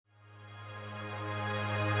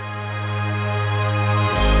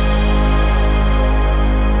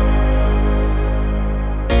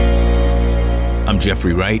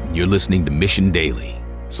Jeffrey Wright, and you're listening to Mission Daily.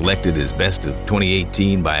 Selected as Best of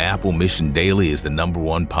 2018 by Apple, Mission Daily is the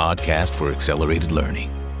 #1 podcast for accelerated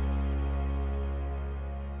learning.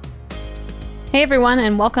 Hey everyone,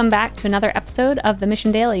 and welcome back to another episode of the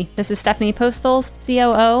Mission Daily. This is Stephanie Postles,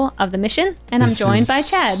 COO of The Mission, and I'm joined by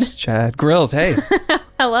Chad. Chad Grills, hey.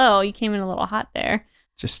 Hello, you came in a little hot there.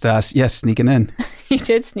 Just, sneaking in. You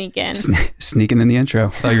did sneak in. Sneaking in the intro.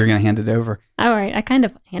 Thought you were going to hand it over. All right, I kind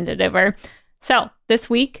of handed it over. So, this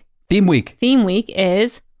week... Theme week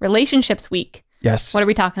is Relationships Week. Yes. What are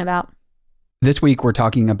we talking about? This week, we're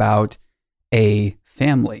talking about a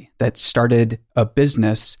family that started a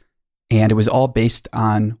business, and it was all based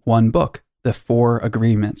on one book, The 4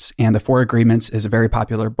 Agreements. And The 4 Agreements is a very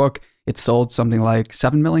popular book. It sold something like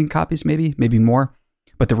 7 million copies, maybe more.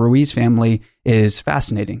 But the Ruiz family is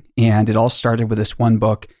fascinating. And it all started with this one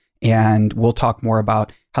book. And we'll talk more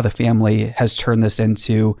about how the family has turned this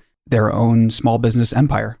into their own small business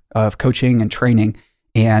empire of coaching and training.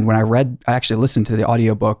 And when I actually listened to the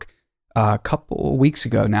audiobook a couple weeks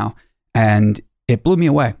ago now, and it blew me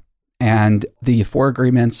away. And the 4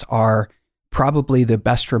 Agreements are probably the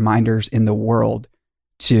best reminders in the world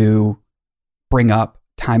to bring up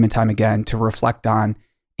time and time again, to reflect on.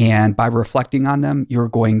 And by reflecting on them,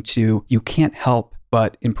 you can't help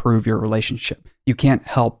but improve your relationship. You can't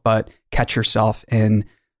help but catch yourself in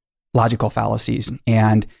logical fallacies.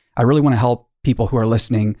 And I really want to help people who are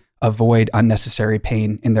listening avoid unnecessary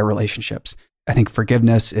pain in their relationships. I think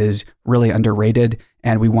forgiveness is really underrated,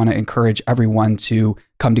 and we want to encourage everyone to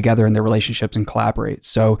come together in their relationships and collaborate.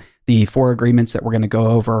 So the 4 agreements that we're going to go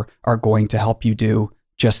over are going to help you do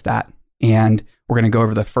just that. And we're going to go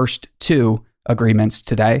over the first 2 agreements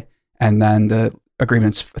today, and then the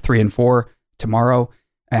agreements 3 and 4 tomorrow.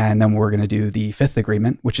 And then we're going to do the 5th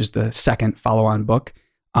agreement, which is the second follow-on book,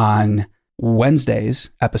 on Wednesday's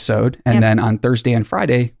episode. And then on Thursday and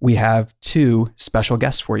Friday, we have 2 special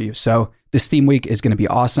guests for you. So this theme week is going to be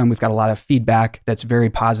awesome. We've got a lot of feedback that's very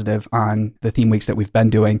positive on the theme weeks that we've been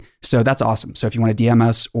doing. So that's awesome. So if you want to DM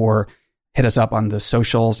us or hit us up on the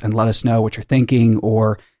socials and let us know what you're thinking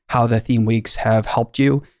or how the theme weeks have helped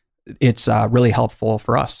you, it's really helpful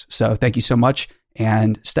for us. So thank you so much.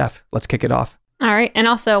 And Steph, let's kick it off. All right. And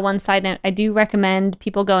also one side note, I do recommend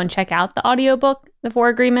people go and check out the audiobook, The 4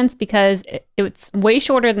 Agreements, because it's way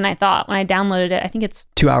shorter than I thought when I downloaded it. I think it's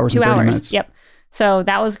 2 hours and 30 minutes. Yep. So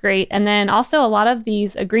that was great. And then also a lot of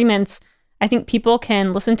these agreements, I think people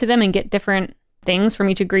can listen to them and get different things from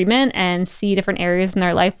each agreement and see different areas in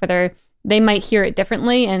their life where they might hear it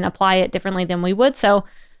differently and apply it differently than we would. So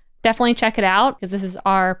definitely check it out because this is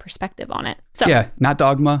our perspective on it. So yeah, not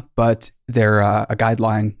dogma, but they're a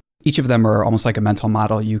guideline. Each of them are almost like a mental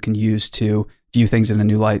model you can use to view things in a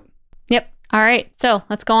new light. Yep. All right. So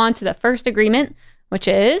let's go on to the first agreement, which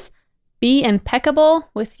is be impeccable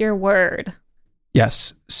with your word.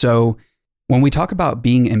 Yes. So when we talk about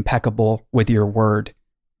being impeccable with your word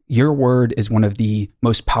is one of the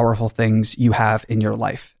most powerful things you have in your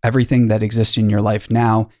life. Everything that exists in your life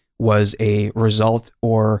now was a result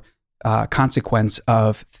or consequence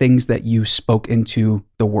of things that you spoke into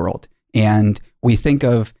the world. And we think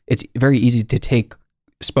of, it's very easy to take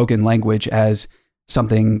spoken language as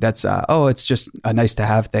something that's, it's just a nice to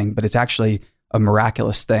have thing, but it's actually a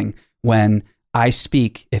miraculous thing. When I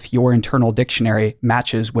speak, if your internal dictionary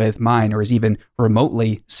matches with mine or is even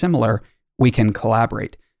remotely similar, we can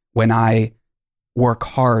collaborate. When I work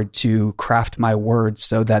hard to craft my words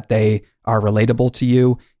so that they are relatable to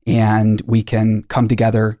you and we can come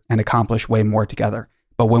together and accomplish way more together.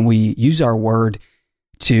 But when we use our word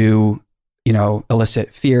to,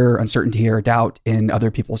 elicit fear, uncertainty, or doubt in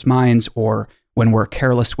other people's minds, or when we're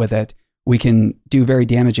careless with it, we can do very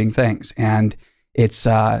damaging things. And it's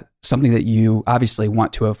something that you obviously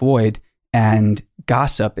want to avoid. And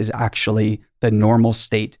gossip is actually the normal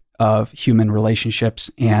state of human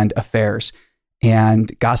relationships and affairs.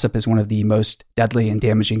 And gossip is one of the most deadly and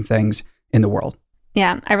damaging things in the world.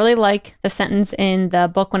 Yeah, I really like the sentence in the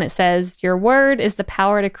book when it says, your word is the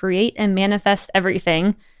power to create and manifest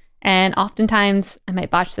everything. And oftentimes, I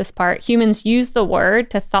might botch this part, humans use the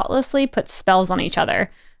word to thoughtlessly put spells on each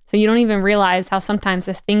other. So you don't even realize how sometimes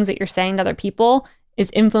the things that you're saying to other people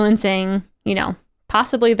is influencing,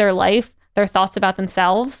 possibly their life, their thoughts about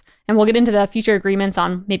themselves. And we'll get into the future agreements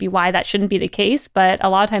on maybe why that shouldn't be the case. But a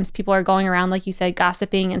lot of times people are going around, like you said,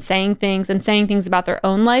 gossiping and saying things about their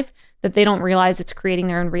own life that they don't realize it's creating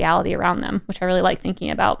their own reality around them, which I really like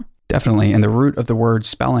thinking about. Definitely. And the root of the word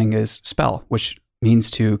spelling is spell, which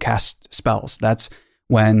means to cast spells. That's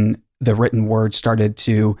when the written word started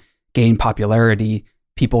to gain popularity.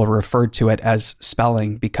 People referred to it as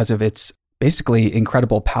spelling because of its basically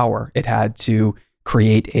incredible power it had to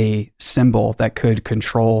create a symbol that could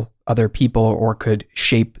control other people or could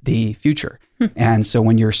shape the future. And so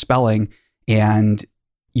when you're spelling and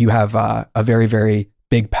you have a very, very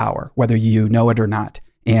big power, whether you know it or not,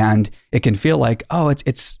 and it can feel like, oh,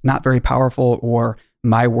 it's not very powerful, or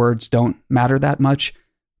my words don't matter that much,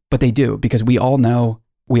 but they do, because we all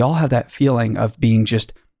have that feeling of being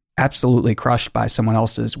just absolutely crushed by someone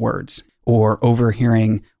else's words, or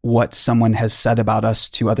overhearing what someone has said about us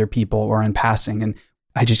to other people or in passing. And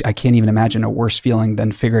I can't even imagine a worse feeling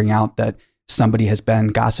than figuring out that somebody has been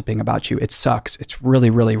gossiping about you. It sucks. It's really,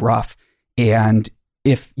 really rough. And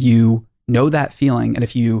if you know that feeling, and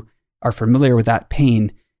if you are familiar with that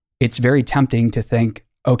pain, it's very tempting to think,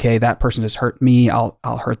 okay, that person has hurt me, I'll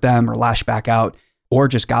hurt them, or lash back out, or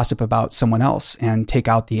just gossip about someone else and take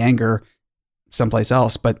out the anger someplace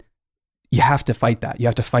else. But you have to fight that. You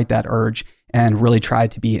have to fight that urge and really try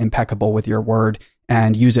to be impeccable with your word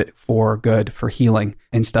and use it for good, for healing,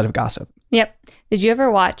 instead of gossip. Yep. Did you ever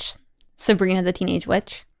watch Sabrina the Teenage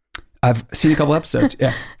Witch? I've seen a couple episodes,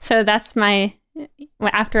 yeah. So that's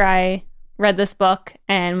after I read this book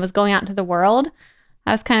and was going out into the world,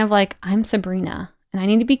 I was kind of like, I'm Sabrina, and I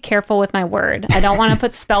need to be careful with my word. I don't want to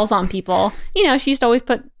put spells on people. She used to always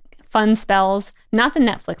put fun spells, not the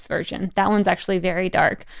Netflix version. That one's actually very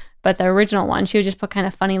dark. But the original one, she would just put kind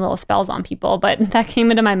of funny little spells on people. But that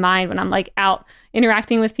came into my mind when I'm like out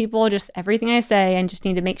interacting with people, just everything I say, and just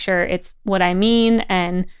need to make sure it's what I mean.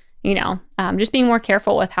 And, just being more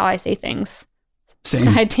careful with how I say things.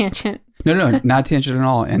 Same. Side tangent. No, not tangent at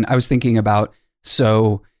all. And I was thinking about,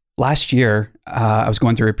 so last year, I was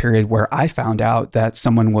going through a period where I found out that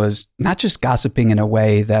someone was not just gossiping in a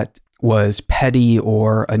way that was petty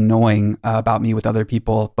or annoying about me with other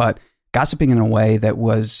people, but gossiping in a way that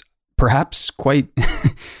was perhaps quite,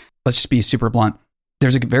 let's just be super blunt.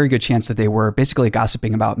 There's a very good chance that they were basically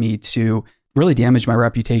gossiping about me to really damage my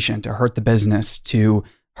reputation, to hurt the business, to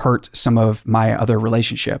hurt some of my other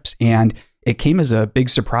relationships. And it came as a big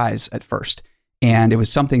surprise at first. And it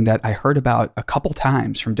was something that I heard about a couple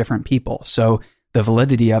times from different people. So the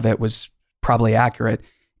validity of it was probably accurate.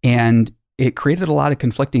 And it created a lot of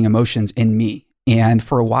conflicting emotions in me. And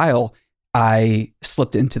for a while, I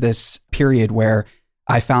slipped into this period where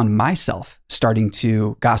I found myself starting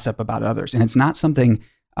to gossip about others. And it's not something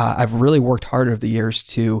I've really worked hard over the years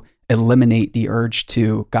to eliminate the urge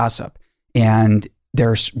to gossip. And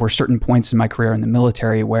there were certain points in my career in the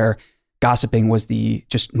military where gossiping was the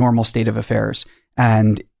just normal state of affairs.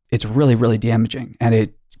 And it's really, really damaging, and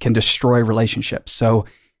it can destroy relationships. So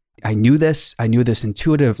I knew this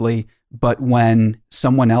intuitively, but when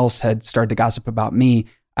someone else had started to gossip about me,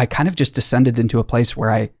 I kind of just descended into a place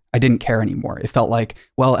where I didn't care anymore. It felt like,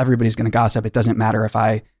 well, everybody's going to gossip. It doesn't matter if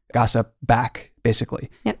I gossip back, basically.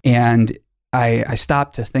 Yep. And I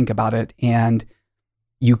stopped to think about it. And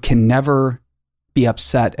you can never be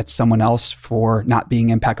upset at someone else for not being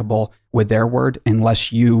impeccable with their word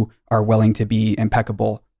unless you are willing to be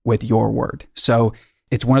impeccable with your word. So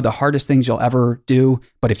it's one of the hardest things you'll ever do.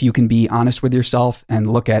 But if you can be honest with yourself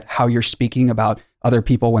and look at how you're speaking about other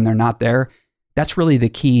people when they're not there, that's really the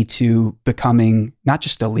key to becoming not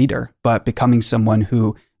just a leader, but becoming someone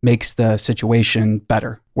who makes the situation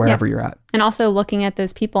better wherever you're at. And also looking at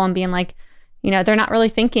those people and being like, they're not really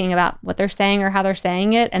thinking about what they're saying or how they're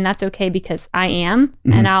saying it. And that's okay, because I am,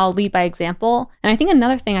 and I'll lead by example. And I think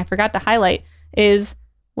another thing I forgot to highlight is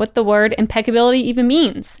what the word impeccability even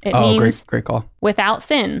means. It means great call. Without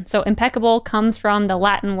sin. So impeccable comes from the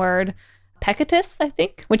Latin word peccatus, I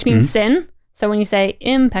think, which means sin. So when you say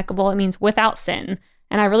impeccable, it means without sin.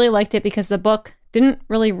 And I really liked it because the book didn't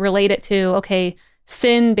really relate it to, okay,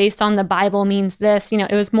 sin based on the Bible means this.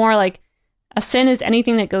 It was more like a sin is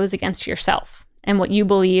anything that goes against yourself and what you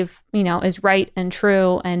believe, is right and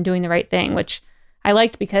true and doing the right thing, which I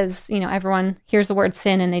liked because, everyone hears the word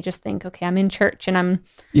sin and they just think, okay, I'm in church and I'm,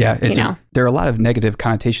 there are a lot of negative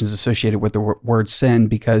connotations associated with the word sin,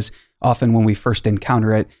 because often when we first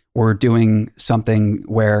encounter it, we're doing something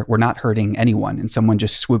where we're not hurting anyone, and someone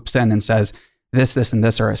just swoops in and says, this, and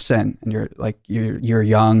this are a sin. And you're like, you're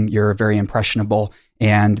young, you're very impressionable,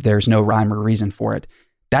 and there's no rhyme or reason for it.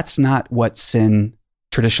 That's not what sin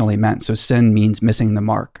traditionally meant. So sin means missing the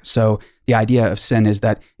mark. So the idea of sin is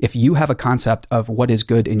that if you have a concept of what is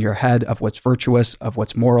good in your head, of what's virtuous, of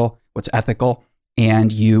what's moral, what's ethical,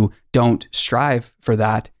 and you don't strive for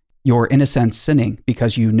that, you're in a sense sinning,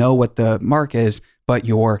 because you know what the mark is, but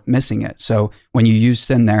you're missing it. So when you use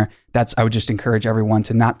sin there, I would just encourage everyone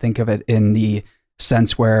to not think of it in the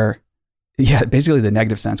sense where, basically the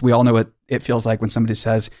negative sense. We all know what it feels like when somebody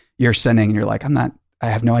says you're sinning and you're like, I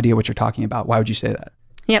have no idea what you're talking about. Why would you say that?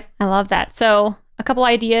 Yep. I love that. So a couple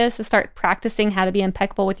ideas to start practicing how to be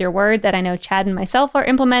impeccable with your word that I know Chad and myself are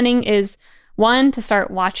implementing is, one, to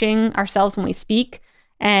start watching ourselves when we speak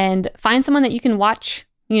and find someone that you can watch,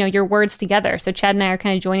 your words together. So Chad and I are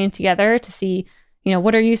kind of joining together to see,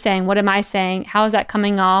 what are you saying? What am I saying? How is that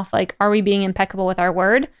coming off? Like, are we being impeccable with our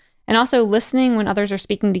word? And also listening when others are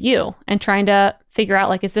speaking to you and trying to figure out,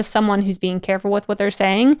 like, is this someone who's being careful with what they're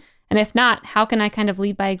saying? And if not, how can I kind of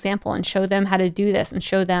lead by example and show them how to do this and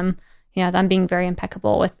show them, that I'm being very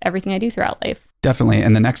impeccable with everything I do throughout life. Definitely.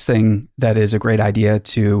 And the next thing that is a great idea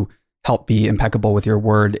to help be impeccable with your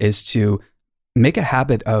word is to make a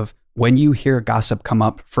habit of, when you hear gossip come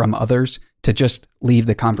up from others, to just leave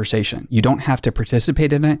the conversation. You don't have to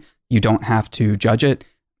participate in it. You don't have to judge it,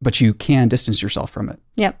 but you can distance yourself from it.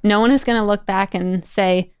 Yep. No one is going to look back and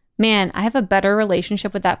say, man, I have a better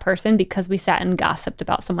relationship with that person because we sat and gossiped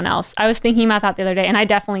about someone else. I was thinking about that the other day, and I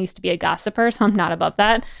definitely used to be a gossiper, so I'm not above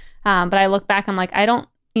that. But I look back, I'm like, I don't,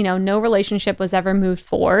 no relationship was ever moved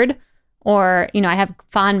forward, or, I have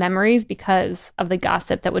fond memories because of the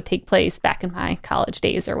gossip that would take place back in my college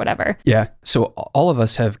days or whatever. Yeah. So all of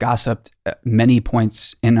us have gossiped at many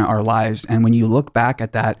points in our lives. And when you look back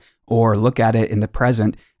at that or look at it in the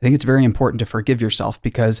present, I think it's very important to forgive yourself,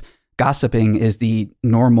 because gossiping is the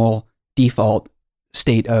normal default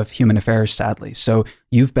state of human affairs, sadly. So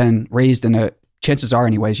you've been raised chances are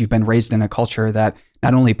anyways, you've been raised in a culture that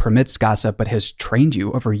not only permits gossip, but has trained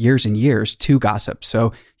you over years and years to gossip.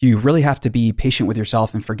 So you really have to be patient with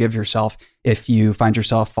yourself and forgive yourself if you find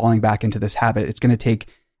yourself falling back into this habit. It's going to take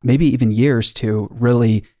maybe even years to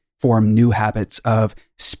really form new habits of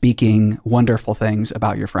speaking wonderful things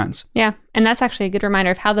about your friends. Yeah. And that's actually a good reminder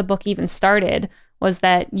of how the book even started, was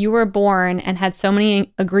that you were born and had so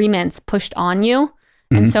many agreements pushed on you.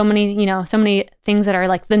 And so many, so many things that are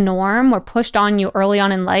like the norm were pushed on you early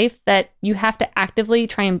on in life that you have to actively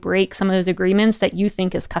try and break some of those agreements that you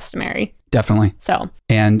think is customary. Definitely. So,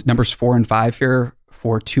 and numbers 4 and 5 here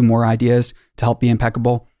for 2 more ideas to help be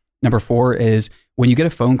impeccable. Number 4 is, when you get a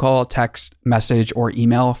phone call, text, message, or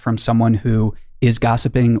email from someone who is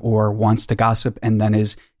gossiping or wants to gossip, and then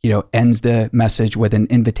ends the message with an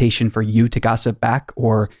invitation for you to gossip back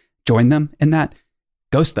or join them in that,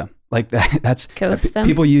 ghost them. Like that's ghost them.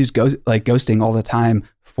 People use ghosting all the time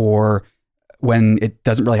for when it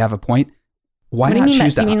doesn't really have a point. Why not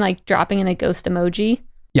choose that? You mean like dropping in a ghost emoji?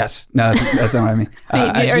 Yes. No, that's not what I mean.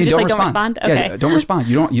 I just mean don't respond. Okay. Yeah, don't respond.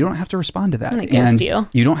 You don't have to respond to that. I'm gonna ghost you.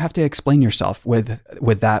 You don't have to explain yourself with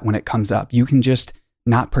that when it comes up. You can just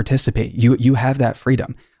not participate. You have that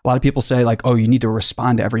freedom. A lot of people say, like, oh, you need to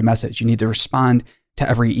respond to every message. You need to respond to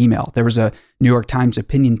every email. There was a New York Times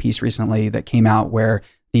opinion piece recently that came out where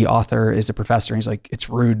the author is a professor, and he's like, it's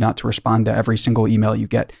rude not to respond to every single email you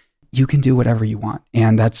get. You can do whatever you want.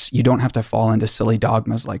 And you don't have to fall into silly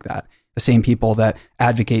dogmas like that. The same people that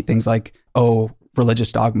advocate things like, oh,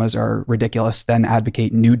 religious dogmas are ridiculous, then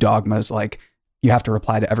advocate new dogmas like you have to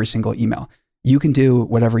reply to every single email. You can do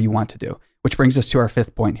whatever you want to do, which brings us to our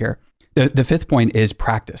 5th point here. The 5th point is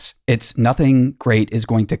practice. It's nothing great is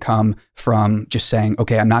going to come from just saying,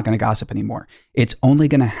 okay, I'm not going to gossip anymore. It's only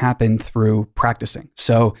going to happen through practicing.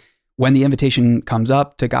 So when the invitation comes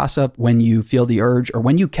up to gossip, when you feel the urge, or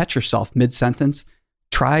when you catch yourself mid-sentence,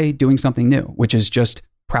 try doing something new, which is just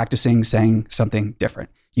practicing saying something different.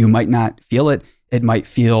 You might not feel it. It might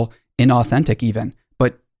feel inauthentic even,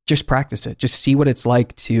 but just practice it. Just see what it's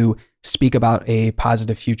like to speak about a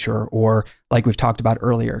positive future, or like we've talked about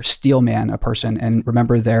earlier, steel man a person and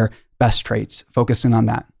remember their best traits. Focus in on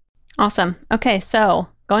that. Awesome. Okay. So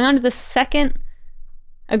going on to the second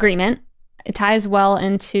agreement, it ties well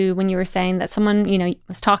into when you were saying that someone,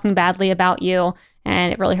 was talking badly about you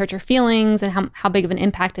and it really hurt your feelings and how big of an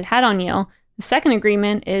impact it had on you. The second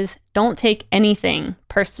agreement is, don't take anything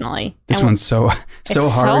personally. This one's so hard. So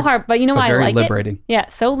hard, but you know why I like liberating. It? Yeah,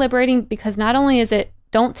 so liberating, because not only is it,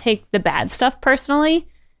 don't take the bad stuff personally,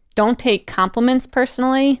 don't take compliments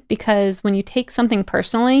personally, because when you take something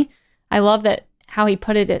personally, I love that how he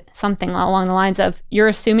put it, something along the lines of, you're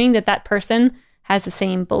assuming that person has the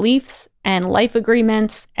same beliefs and life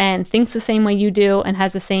agreements and thinks the same way you do and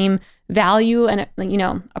has the same value and,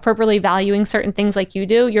 appropriately valuing certain things like you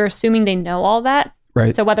do. You're assuming they know all that.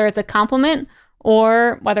 Right. So whether it's a compliment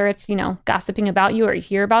or whether it's, gossiping about you or you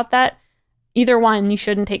hear about that, either one you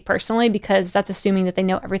shouldn't take personally, because that's assuming that they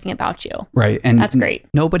know everything about you. Right. And that's great.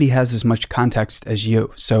 Nobody has as much context as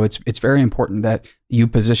you. So it's very important that you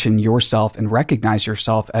position yourself and recognize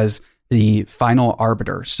yourself as the final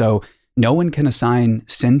arbiter. So no one can assign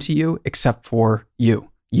sin to you except for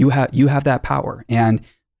you. You have that power, and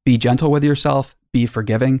be gentle with yourself, be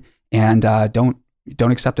forgiving, and don't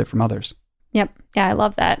accept it from others. Yep. Yeah, I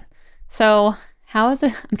love that. So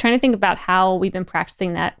I'm trying to think about how we've been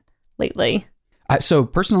practicing that lately. So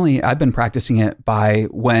personally, I've been practicing it by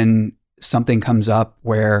when something comes up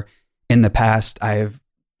where in the past I've,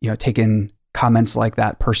 taken comments like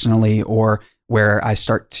that personally, or where I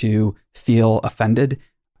start to feel offended.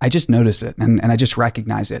 I just notice it and I just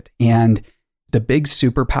recognize it. And the big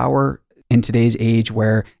superpower in today's age,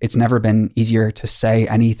 where it's never been easier to say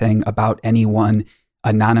anything about anyone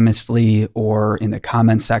anonymously or in the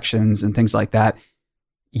comment sections and things like that,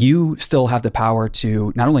 you still have the power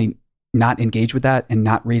to not only not engage with that and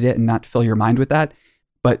not read it and not fill your mind with that,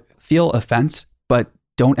 but feel offense, but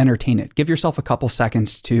don't entertain it. Give yourself a couple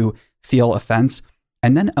seconds to feel offense,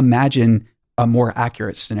 and then imagine a more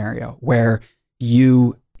accurate scenario where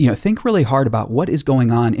you think really hard about what is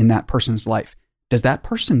going on in that person's life. Does that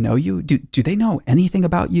person know you? Do they know anything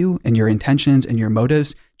about you and your intentions and your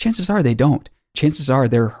motives? Chances are they don't. Chances are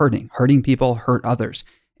they're hurting people, hurt others.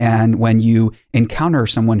 And when you encounter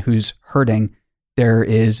someone who's hurting, there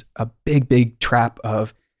is a big, big trap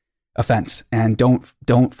of offense, and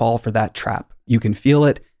don't fall for that trap. You can feel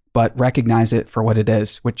it, but recognize it for what it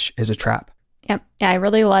is, which is a trap. Yep. Yeah, I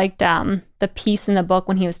really liked the piece in the book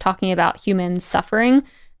when he was talking about human suffering,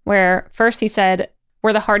 where first he said,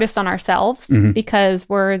 we're the hardest on ourselves because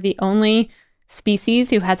we're the only species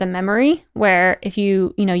who has a memory where if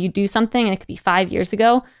you do something and it could be 5 years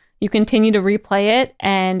ago, you continue to replay it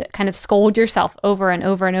and kind of scold yourself over and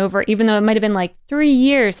over and over, even though it might have been like 3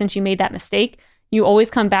 years since you made that mistake. You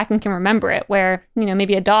always come back and can remember it, where,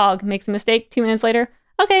 maybe a dog makes a mistake 2 minutes later.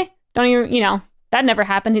 Okay, don't even, that never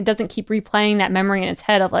happened. It doesn't keep replaying that memory in its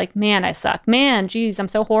head of like, man, I suck. Man, geez, I'm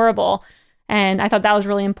so horrible. And I thought that was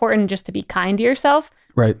really important, just to be kind to yourself.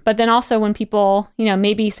 Right. But then also when people,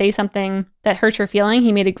 maybe say something that hurts your feeling,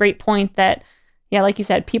 he made a great point that, like you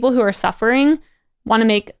said, people who are suffering want to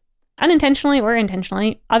make, unintentionally or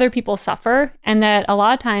intentionally, other people suffer. And that a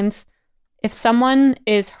lot of times, if someone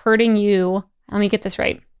is hurting you, let me get this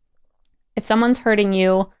right. If someone's hurting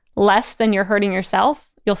you less than you're hurting yourself,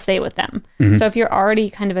 you'll stay with them. So if you're already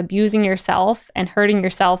kind of abusing yourself and hurting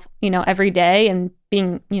yourself, every day and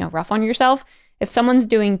being, rough on yourself, if someone's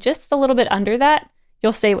doing just a little bit under that,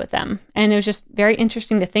 you'll stay with them. And it was just very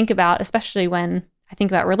interesting to think about, especially when I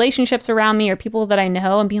think about relationships around me or people that I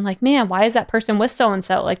know and being like, man, why is that person with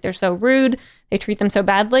so-and-so? Like, they're so rude. They treat them so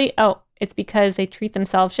badly. Oh, it's because they treat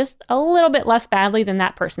themselves just a little bit less badly than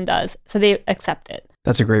that person does. So they accept it.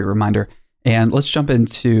 That's a great reminder. And let's jump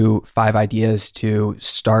into 5 ideas to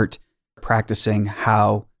start practicing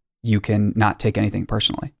how you can not take anything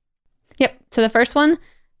personally. Yep. So the first one,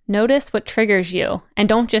 notice what triggers you. And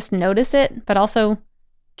don't just notice it, but also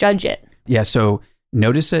judge it. Yeah. So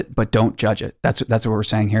notice it, but don't judge it. That's what we're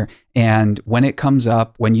saying here. And when it comes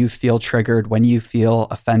up, when you feel triggered, when you feel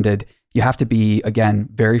offended, you have to be, again,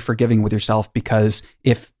 very forgiving with yourself, because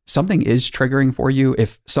if something is triggering for you,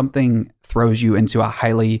 if something throws you into a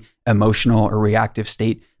highly emotional or reactive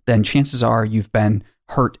state, then chances are you've been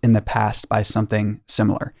hurt in the past by something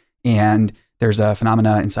similar. And there's a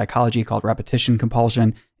phenomena in psychology called repetition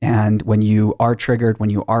compulsion. And when you are triggered, when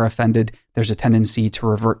you are offended, there's a tendency to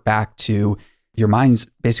revert back to your mind's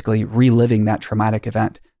basically reliving that traumatic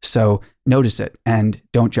event. So notice it and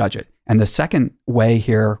don't judge it. And the second way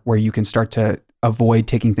here where you can start to avoid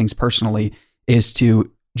taking things personally is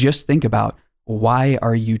to just think about, why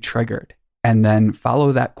are you triggered? And then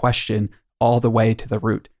follow that question all the way to the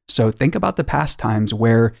root. So think about the past times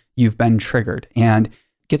where you've been triggered and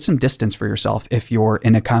get some distance for yourself. If you're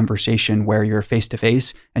in a conversation where you're face to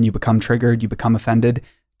face and you become triggered, you become offended,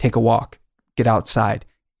 take a walk, get outside,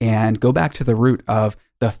 and go back to the root of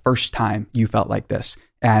the first time you felt like this,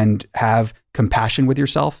 and have compassion with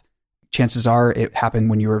yourself. Chances are it happened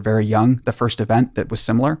when you were very young, the first event that was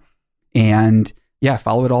similar. And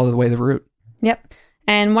follow it all the way to the root. Yep.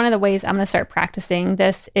 And one of the ways I'm going to start practicing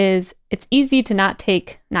this is, it's easy to not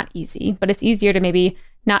easy, but it's easier to maybe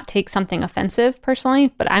not take something offensive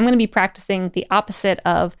personally. But I'm going to be practicing the opposite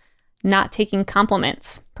of not taking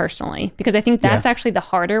compliments personally, because I think that's actually the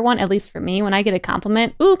harder one, at least for me. When I get a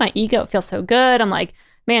compliment, my ego feels so good. I'm like,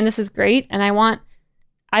 man, this is great. And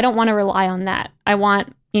I don't want to rely on that. I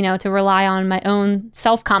want, to rely on my own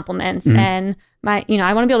self compliments and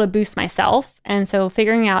I want to be able to boost myself. And so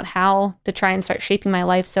figuring out how to try and start shaping my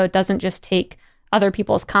life so it doesn't just take other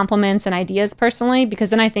people's compliments and ideas personally, because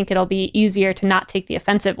then I think it'll be easier to not take the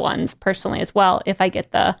offensive ones personally as well if I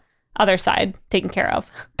get the other side taken care of.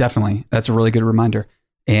 Definitely. That's a really good reminder.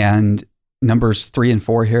 And numbers 3 and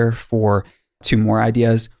 4 here for 2 more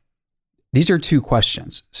ideas. These are 2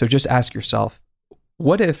 questions. So just ask yourself,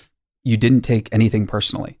 what if you didn't take anything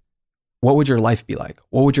personally? What would your life be like?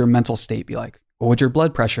 What would your mental state be like? What would your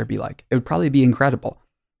blood pressure be like? It would probably be incredible.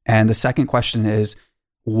 And the second question is,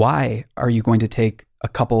 why are you going to take a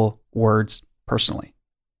couple words personally?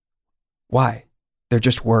 Why? They're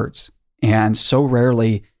just words. And so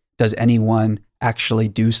rarely does anyone actually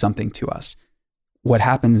do something to us. What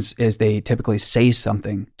happens is they typically say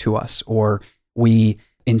something to us, or we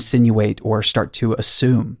insinuate or start to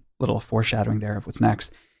assume. Little foreshadowing there of what's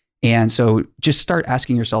next. And so just start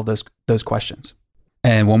asking yourself those questions.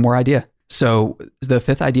 And one more idea. So the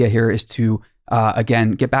fifth idea here is to,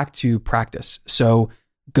 again, get back to practice. So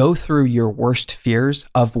go through your worst fears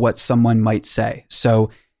of what someone might say. So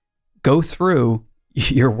go through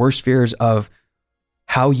your worst fears of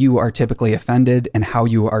how you are typically offended and how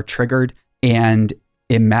you are triggered, and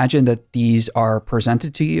imagine that these are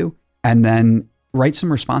presented to you, and then write some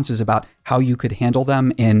responses about how you could handle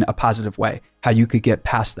them in a positive way, how you could get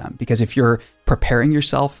past them. Because if you're preparing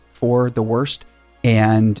yourself for the worst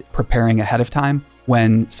and preparing ahead of time,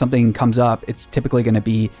 when something comes up, it's typically going to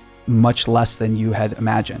be much less than you had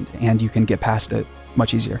imagined, and you can get past it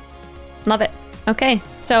much easier. Love it. Okay,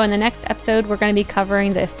 so in the next episode, we're going to be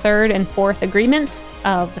covering the third and fourth agreements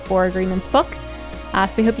of the 4 Agreements book.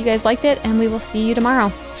 So we hope you guys liked it, and we will see you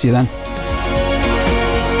tomorrow. See you then.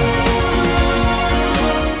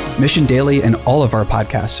 Mission Daily and all of our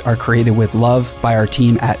podcasts are created with love by our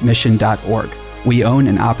team at mission.org. We own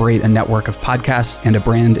and operate a network of podcasts and a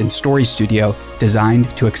brand and story studio designed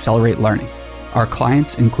to accelerate learning. Our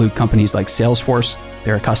clients include companies like Salesforce,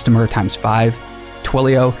 they're a customer times 5,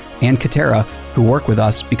 Twilio, and Katera, who work with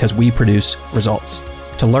us because we produce results.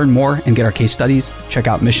 To learn more and get our case studies, check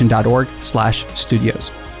out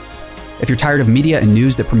mission.org/studios. If you're tired of media and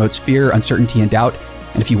news that promotes fear, uncertainty, and doubt,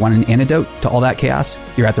 and if you want an antidote to all that chaos,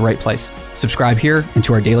 you're at the right place. Subscribe here and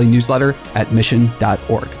to our daily newsletter at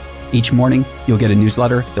mission.org. Each morning, you'll get a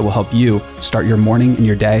newsletter that will help you start your morning and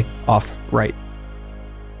your day off right.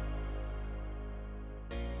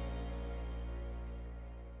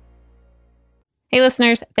 Hey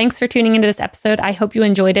listeners, thanks for tuning into this episode. I hope you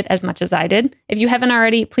enjoyed it as much as I did. If you haven't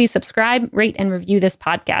already, please subscribe, rate, and review this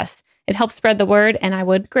podcast. It helps spread the word, and I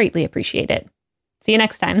would greatly appreciate it. See you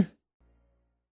next time.